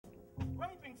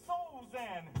blues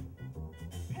and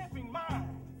pimping minds.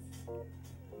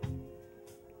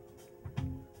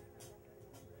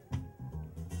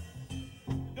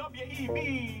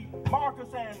 W.E.B., Marcus,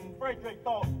 and Frederick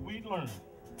thought we'd learn.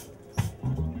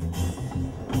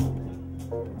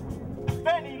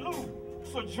 Fannie Lou,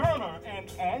 Sojourner,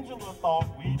 and Angela thought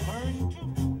we'd learn too.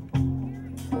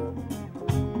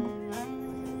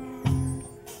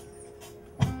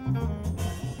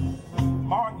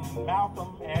 Martin,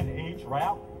 Malcolm, and H.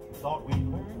 Ralph thought we'd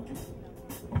learn too.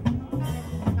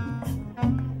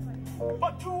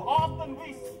 But too often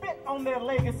we spit on their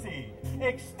legacy,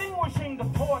 extinguishing the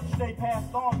torch they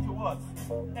passed on to us,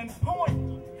 and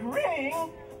point,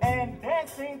 grinning, and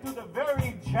dancing to the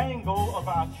very jangle of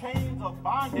our chains of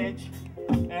bondage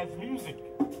as music,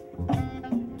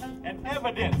 and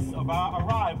evidence of our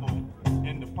arrival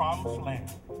in the promised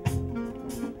land.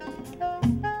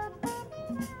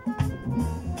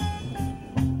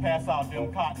 Pass out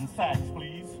them cotton sacks,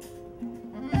 please.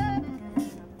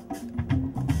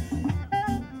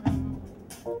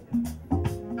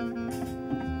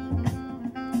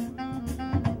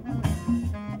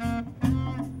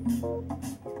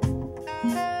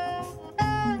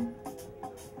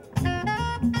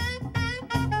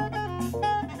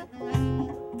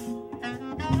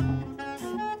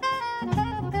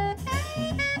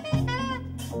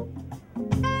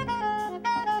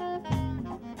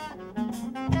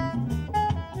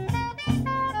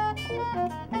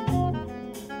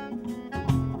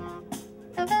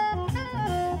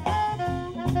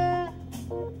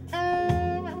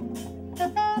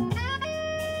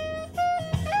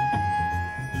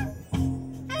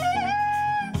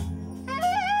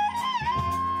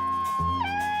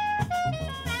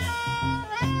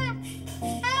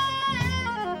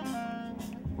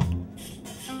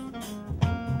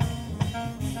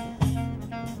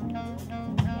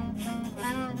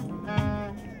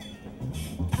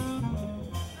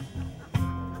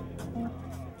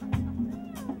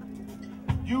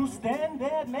 You stand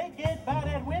there naked by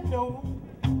that window,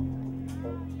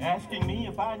 asking me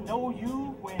if I know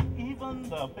you when even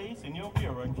the face in your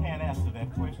mirror can't answer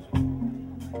that question.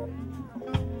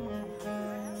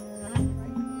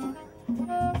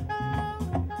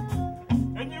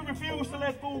 And you refuse to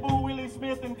let Fubu Willie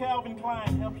Smith and Calvin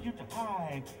Klein help you to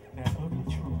hide that ugly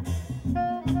truth.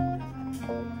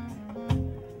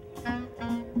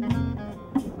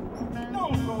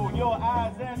 Don't roll your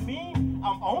eyes at me.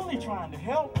 I'm only trying to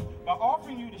help by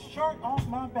offering you the shirt off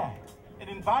my back and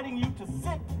inviting you to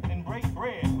sit and break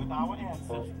bread with our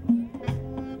ancestors,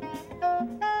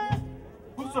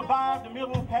 who survived the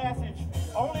Middle Passage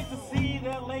only to see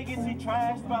their legacy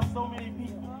trashed by so many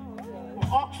people, who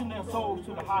auction their souls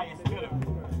to the highest bidder,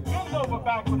 bend over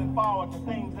backward and forward to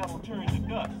things that will turn to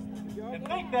dust, and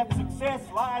think that success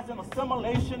lies in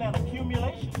assimilation and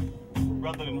accumulation,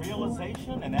 rather than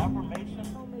realization and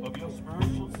affirmation of your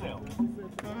spiritual self.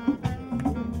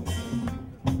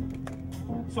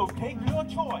 So take your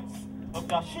choice of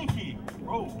dashiki,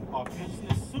 robe, or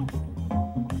business suit.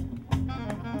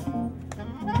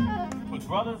 But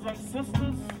brothers and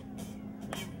sisters,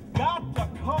 you've got to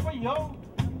cover your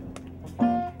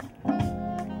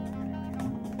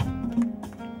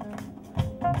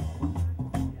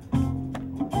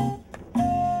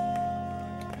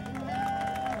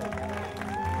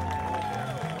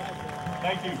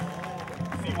Thank you,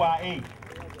 CYA.